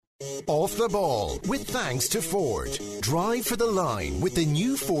Off the ball with thanks to Ford. Drive for the line with the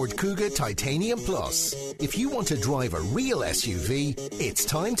new Ford Kuga Titanium Plus. If you want to drive a real SUV, it's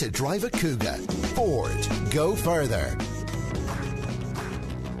time to drive a Kuga. Ford. Go further.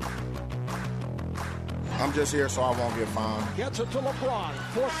 I'm just here so I won't get fined. Gets it to LeBron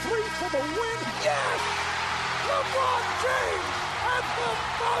for three for the win. Yes! LeBron James at the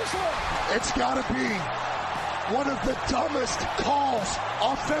buzzer! It's got to be one of the dumbest calls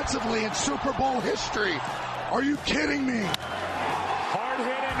offensively in Super Bowl history. Are you kidding me? Hard hit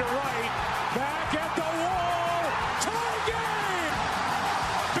into right. Back at the wall. Tie game!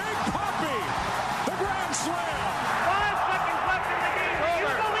 Big Poppy. The grand slam. 5 seconds left in the game. Do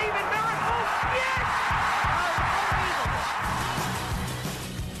you believe in miracles?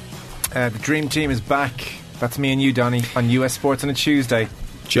 Yes! The Dream Team is back. That's me and you, Donny, on US Sports on a Tuesday.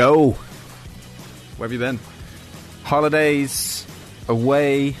 Joe, where have you been? Holidays,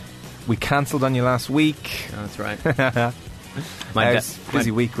 away. We cancelled on you last week. Oh, that's right.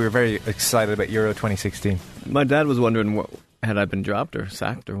 Busy week. We were very excited about Euro 2016. My dad was wondering, had I been dropped or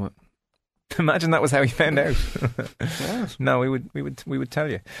sacked or what? Imagine that was how he found out. Yes. No, we would tell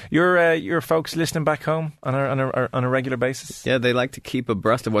you. Your folks listening back home on a regular basis. Yeah, they like to keep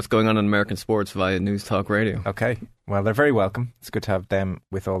abreast of what's going on in American sports via News Talk Radio. Okay, well, they're very welcome. It's good to have them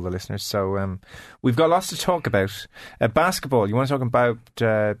with all the listeners. So we've got lots to talk about. Basketball. You want to talk about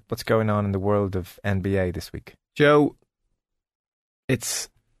what's going on in the world of NBA this week? Joe, it's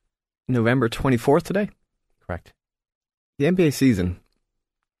November 24th today. Correct. The NBA season.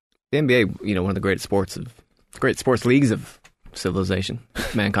 The NBA, one of the great sports leagues of civilization,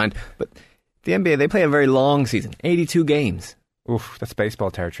 mankind. But the NBA, they play a very long season, 82 games. Oof, that's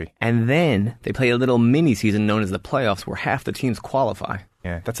baseball territory. And then they play a little mini season known as the playoffs, where half the teams qualify.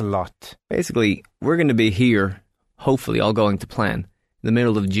 Yeah, that's a lot. Basically, we're going to be here, hopefully all going to plan, in the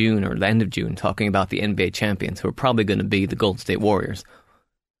middle of June or the end of June, talking about the NBA champions, who are probably going to be the Golden State Warriors.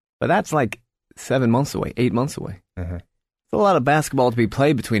 But that's like 7 months away, 8 months away. Uh-huh. A lot of basketball to be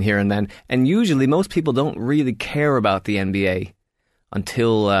played between here and then, and usually most people don't really care about the NBA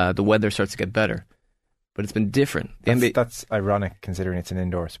until the weather starts to get better. But it's been different. That's ironic, considering it's an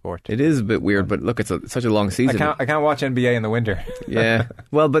indoor sport. It is a bit weird, but look, it's such a long season. I can't watch NBA in the winter. Yeah,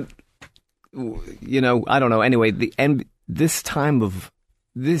 well, but I don't know. Anyway, the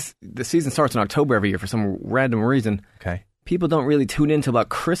season starts in October every year for some random reason. Okay, people don't really tune in till about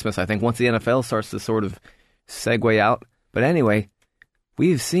Christmas. I think once the NFL starts to sort of segue out. But anyway,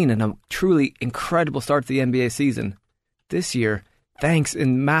 we've seen a truly incredible start to the NBA season this year, thanks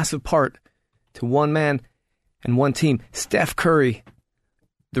in massive part to one man and one team, Steph Curry,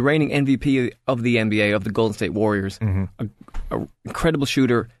 the reigning MVP of the NBA, of the Golden State Warriors, an incredible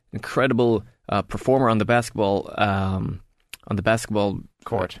shooter, incredible performer on the basketball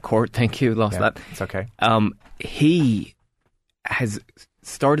court. Thank you, lost that. It's okay. He has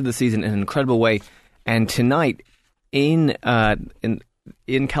started the season in an incredible way, and tonight, in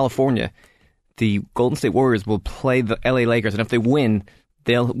California, the Golden State Warriors will play the LA Lakers, and if they win,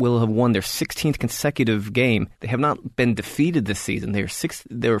 will have won their 16th consecutive game. They have not been defeated this season. They were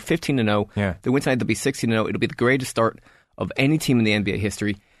 15-0. Yeah. They win tonight, they'll be 16-0. It'll be the greatest start of any team in the NBA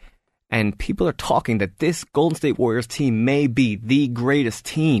history. And people are talking that this Golden State Warriors team may be the greatest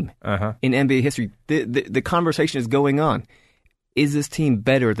team in NBA history. The conversation is going on. Is this team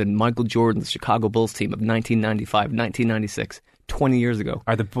better than Michael Jordan's Chicago Bulls team of 1995, 1996, 20 years ago?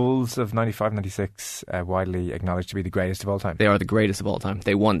 Are the Bulls of 95-96 widely acknowledged to be the greatest of all time? They are the greatest of all time.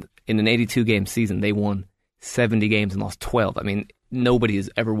 They won, in an 82-game season, they won 70 games and lost 12. I mean, nobody has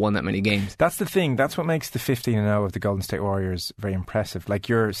ever won that many games. That's the thing. That's what makes the 15-0 of the Golden State Warriors very impressive. Like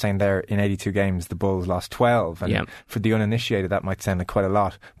you're saying there, in 82 games, the Bulls lost 12. And for the uninitiated, that might sound like quite a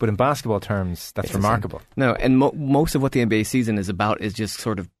lot. But in basketball terms, that's remarkable. No, and most of what the NBA season is about is just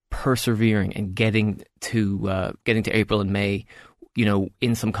sort of persevering and getting to April and May,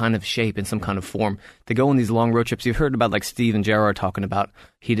 in some kind of shape, in some kind of form. They go on these long road trips. You've heard about, like, Steven Gerrard talking about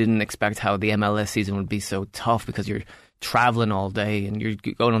he didn't expect how the MLS season would be so tough because you're traveling all day and you're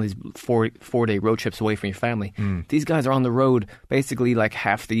going on these four-day road trips away from your family. These guys are on the road basically like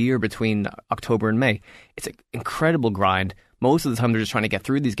half the year between October and May. It's an incredible grind. Most of the time they're just trying to get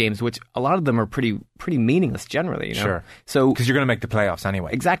through these games, which a lot of them are pretty meaningless generally. Sure. So because you're going to make the playoffs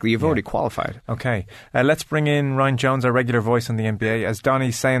anyway. Exactly. You've already qualified. Okay. Let's bring in Ryan Jones, our regular voice on the NBA. As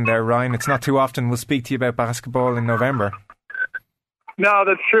Donny's saying there, Ryan, it's not too often we'll speak to you about basketball in November. No,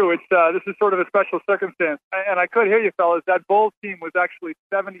 that's true. It's this is sort of a special circumstance, and I could hear you, fellas. That Bulls team was actually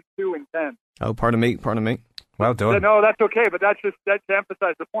 72-10. Oh, pardon me. Well done. No, that's okay, but that's just to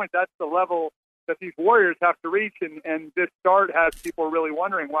emphasize the point. That's the level that these Warriors have to reach, and this start has people really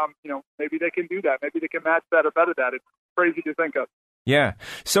wondering, well, maybe they can do that. Maybe they can match that or better that. It's crazy to think of. Yeah.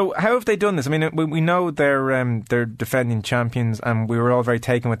 So how have they done this? I mean, we know they're defending champions, and we were all very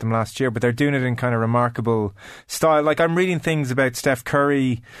taken with them last year, but they're doing it in kind of remarkable style. Like, I'm reading things about Steph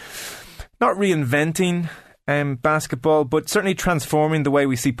Curry not reinventing basketball, but certainly transforming the way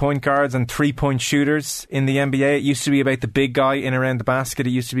we see point guards and three-point shooters in the NBA. It used to be about the big guy in around the basket.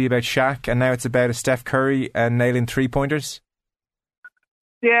 It used to be about Shaq, and now it's about a Steph Curry nailing three-pointers.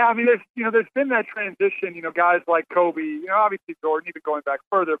 Yeah, I mean, there's been that transition. Guys like Kobe, obviously Jordan, even going back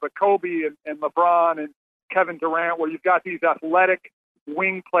further, but Kobe and LeBron and Kevin Durant, where you've got these athletic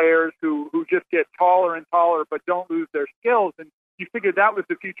wing players who just get taller and taller, but don't lose their skills. And you figured that was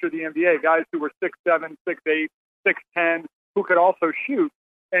the future of the NBA, guys who were 6'7", 6'8", 6'10", who could also shoot.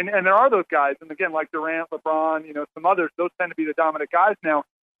 And there are those guys. And again, like Durant, LeBron, some others, those tend to be the dominant guys now.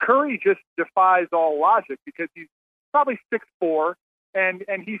 Curry just defies all logic because he's probably 6'4", and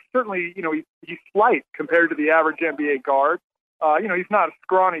he's certainly, he's slight compared to the average NBA guard. He's not a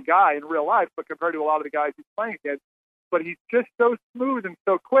scrawny guy in real life, but compared to a lot of the guys he's playing against. But he's just so smooth and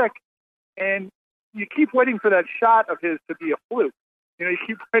so quick, and you keep waiting for that shot of his to be a fluke. You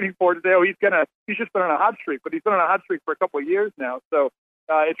keep waiting for it to say, oh, he's just been on a hot streak, but he's been on a hot streak for a couple of years now. So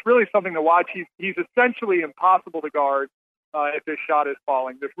it's really something to watch. He's essentially impossible to guard if his shot is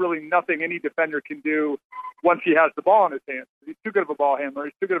falling. There's really nothing any defender can do once he has the ball in his hands. He's too good of a ball handler.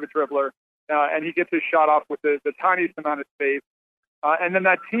 He's too good of a dribbler, and he gets his shot off with the tiniest amount of space. And then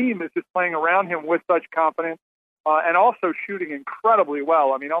that team is just playing around him with such confidence and also shooting incredibly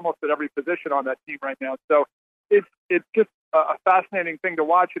well. I mean, almost at every position on that team right now. So it's just a fascinating thing to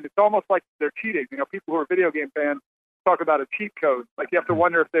watch, and it's almost like they're cheating. People who are video game fans talk about a cheat code. Like, you have to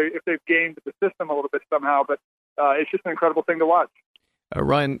wonder if they've gamed the system a little bit somehow, but it's just an incredible thing to watch.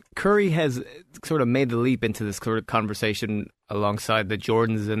 Ryan, Curry has sort of made the leap into this sort of conversation alongside the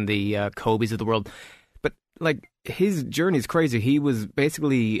Jordans and the Kobes of the world. But, like, his journey is crazy. He was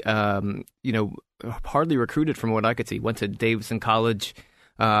basically, hardly recruited from what I could see. Went to Davidson College,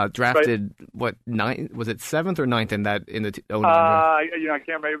 drafted, right. Was it 7th or 9th in the I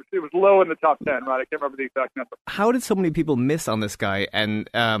can't remember. It was low in the top 10, right? I can't remember the exact number. How did so many people miss on this guy? And,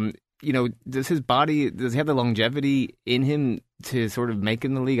 does he have the longevity in him to sort of make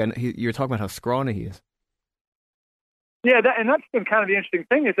in the league? You're talking about how scrawny he is. Yeah, and that's been kind of the interesting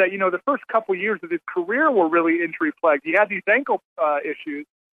thing is that, the first couple years of his career were really injury-plagued. He had these ankle issues.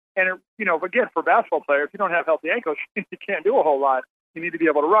 And, again, for basketball players, if you don't have healthy ankles, you can't do a whole lot. You need to be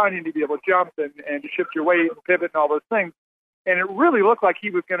able to run, you need to be able to jump and shift your weight and pivot and all those things. And it really looked like he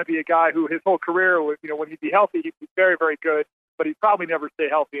was going to be a guy who his whole career, when he'd be healthy, he'd be very, very good, but he'd probably never stay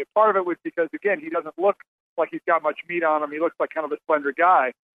healthy. And part of it was because, again, he doesn't look like he's got much meat on him. He looks like kind of a slender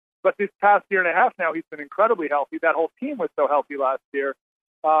guy. But this past year and a half now, he's been incredibly healthy. That whole team was so healthy last year.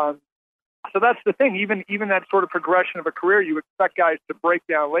 So that's the thing. Even that sort of progression of a career, you expect guys to break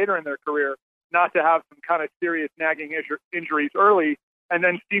down later in their career, not to have some kind of serious nagging injuries early, and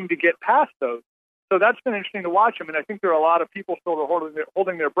then seem to get past those. So that's been interesting to watch him. And I think there are a lot of people still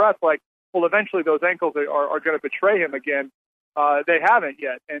holding their breath, like, well, eventually those ankles are going to betray him again. They haven't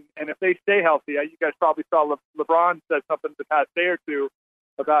yet. And if they stay healthy, you guys probably saw LeBron said something the past day or two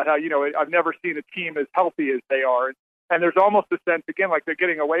about how, I've never seen a team as healthy as they are. And there's almost a sense, again, like they're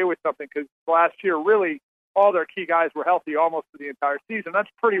getting away with something because last year, really, all their key guys were healthy almost for the entire season. That's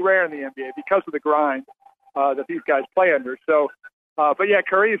pretty rare in the NBA because of the grind that these guys play under. So, but yeah,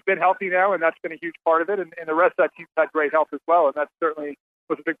 Curry has been healthy now, and that's been a huge part of it. And the rest of that team's had great health as well, and that certainly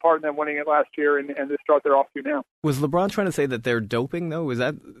was a big part of them winning it last year and the start they're off to now. Was LeBron trying to say that they're doping, though? Was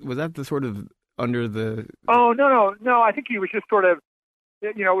that the sort of under the... Oh, no. I think he was just sort of,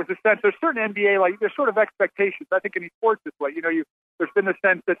 it was a sense, there's certain NBA, like, there's sort of expectations. I think in sports this way, there's been the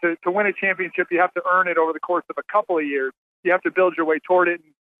sense that to win a championship, you have to earn it over the course of a couple of years. You have to build your way toward it,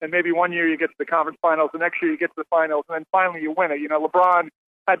 and maybe one year you get to the conference finals, the next year you get to the finals, and then finally you win it. LeBron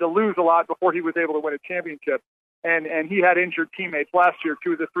had to lose a lot before he was able to win a championship, and he had injured teammates. Last year,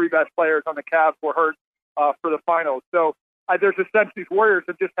 2 of the 3 best players on the Cavs were hurt for the finals. So there's a sense these Warriors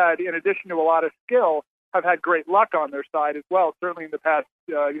have just had, in addition to a lot of skill, have had great luck on their side as well, certainly in the past,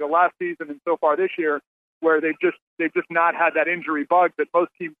 last season and so far this year, where they've just not had that injury bug that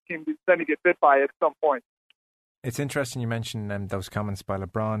most teams tend to get bit by at some point. It's interesting you mentioned those comments by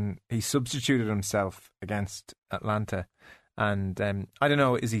LeBron. He substituted himself against Atlanta, and I don't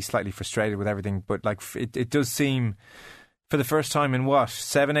know, is he slightly frustrated with everything? But like it does seem, for the first time in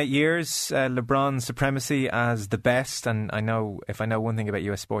 7-8 years, LeBron's supremacy as the best. And if I know one thing about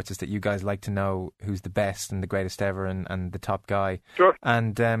US sports is that you guys like to know who's the best and the greatest ever and the top guy. Sure.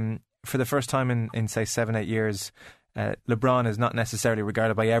 And for the first time in say 7-8 years, LeBron is not necessarily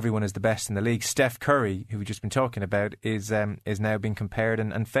regarded by everyone as the best in the league. Steph Curry, who we've just been talking about, is now being compared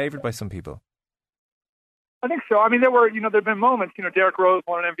and favoured by some people. I think so. I mean, there've been moments. Derrick Rose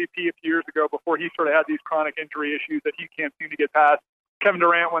won an MVP a few years ago before he sort of had these chronic injury issues that he can't seem to get past. Kevin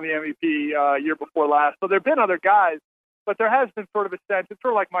Durant won the MVP year before last. So there've been other guys, but there has been sort of a sense. It's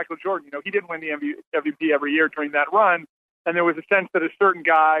sort of like Michael Jordan. He didn't win the MVP every year during that run, and there was a sense that a certain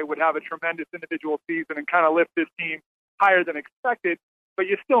guy would have a tremendous individual season and kind of lift this team higher than expected. But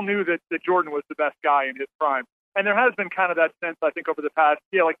you still knew that Jordan was the best guy in his prime. And there has been kind of that sense, I think, over the past,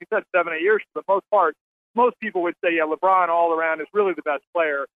 like you said, 7-8 years for the most part. Most people would say, LeBron all around is really the best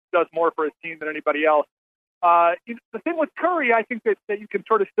player, does more for his team than anybody else. The thing with Curry, I think that you can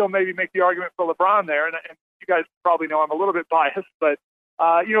sort of still maybe make the argument for LeBron there, and you guys probably know I'm a little bit biased, but,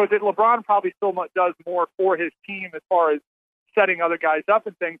 that LeBron probably still does more for his team as far as setting other guys up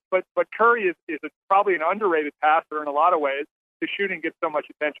and things, but Curry is probably an underrated passer in a lot of ways. His shooting gets so much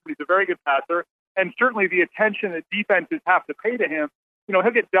attention, but he's a very good passer, and certainly the attention that defenses have to pay to him, he'll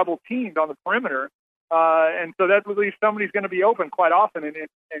get double-teamed on the perimeter, and so that believes somebody's going to be open quite often, and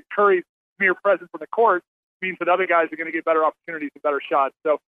Curry's mere presence on the court means that other guys are going to get better opportunities and better shots.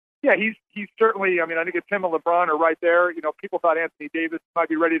 So, yeah, he's certainly, I think it's him and LeBron are right there. People thought Anthony Davis might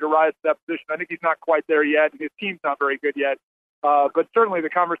be ready to rise to that position. I think he's not quite there yet, and his team's not very good yet. But certainly the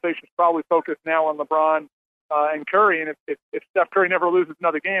conversation is probably focused now on LeBron and Curry, and if Steph Curry never loses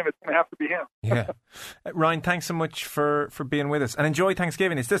another game, it's going to have to be him. Yeah. Ryan, thanks so much for being with us. And enjoy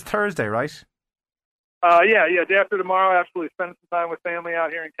Thanksgiving. It's this Thursday, right? Yeah, day after tomorrow, absolutely. Spending some time with family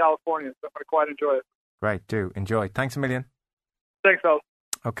out here in California, so I'm going to quite enjoy it. Right, do. Enjoy. Thanks a million. Thanks, fellas.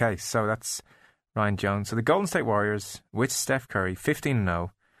 Okay, so that's Ryan Jones. So the Golden State Warriors with Steph Curry,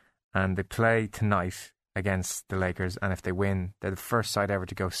 15-0, and they play tonight against the Lakers, and if they win, they're the first side ever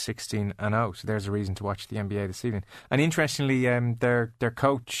to go 16-0. So there's a reason to watch the NBA this evening. And interestingly, their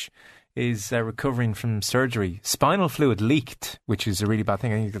coach is recovering from surgery. Spinal fluid leaked, which is a really bad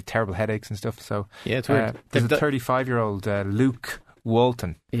thing. I think you have terrible headaches and stuff. So yeah, it's weird. There's a 35-year-old Luke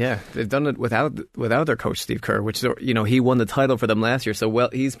Walton. Yeah, they've done it without their coach Steve Kerr, which he won the title for them last year. So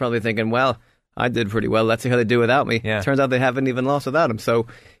he's probably thinking, I did pretty well. Let's see how they do without me. Yeah. Turns out they haven't even lost without him. So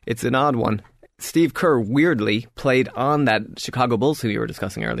it's an odd one. Steve Kerr weirdly played on that Chicago Bulls who you were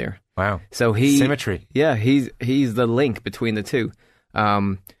discussing earlier. Wow. So symmetry. Yeah, he's the link between the two.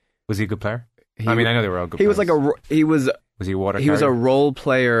 Was he a good player? I know they were all good players. Was he a water carrier? He was a role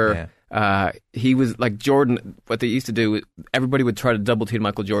player. Yeah. He was like Jordan. What they used to do, everybody would try to double team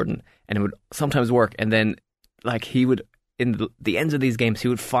Michael Jordan, and it would sometimes work. And then, he would in the ends of these games, he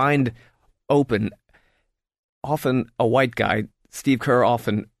would find open, often a white guy, Steve Kerr,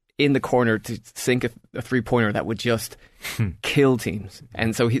 often in the corner to sink a 3-pointer that would just kill teams.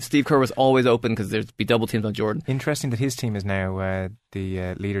 And so Steve Kerr was always open because there'd be double teams on Jordan. Interesting that his team is now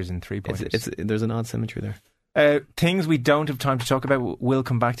the leaders in 3-pointers. There's an odd symmetry there. Things we don't have time to talk about, we'll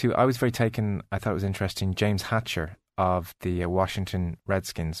come back to. I was very taken, I thought it was interesting, James Hatcher of the Washington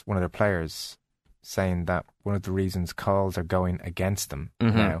Redskins, one of their players, saying that one of the reasons calls are going against them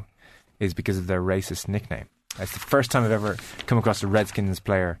now is because of their racist nickname. It's the first time I've ever come across a Redskins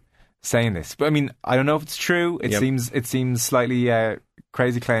player saying this. But I don't know if it's true. It seems slightly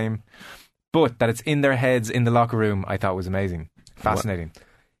crazy claim, but that it's in their heads in the locker room, I thought was amazing. Fascinating.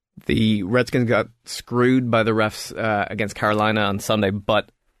 The Redskins got screwed by the refs against Carolina on Sunday,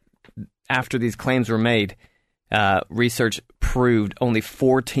 but after these claims were made, research proved only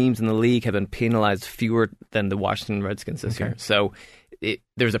 4 teams in the league have been penalized fewer than the Washington Redskins this year. So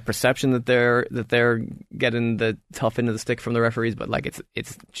there's a perception that they're getting the tough end of the stick from the referees, but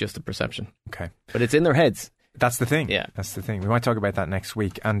it's just a perception. Okay, but it's in their heads. That's the thing. Yeah, that's the thing. We might talk about that next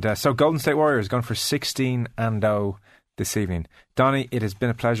week. And so Golden State Warriors going for 16-0 this evening. Donny, it has been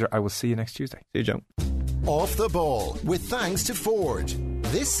a pleasure. I will see you next Tuesday. See you, Joe. Off the ball with thanks to Ford.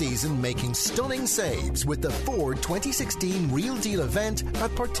 This season making stunning saves with the Ford 2016 Real Deal event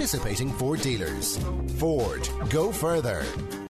at participating Ford dealers. Ford, go further.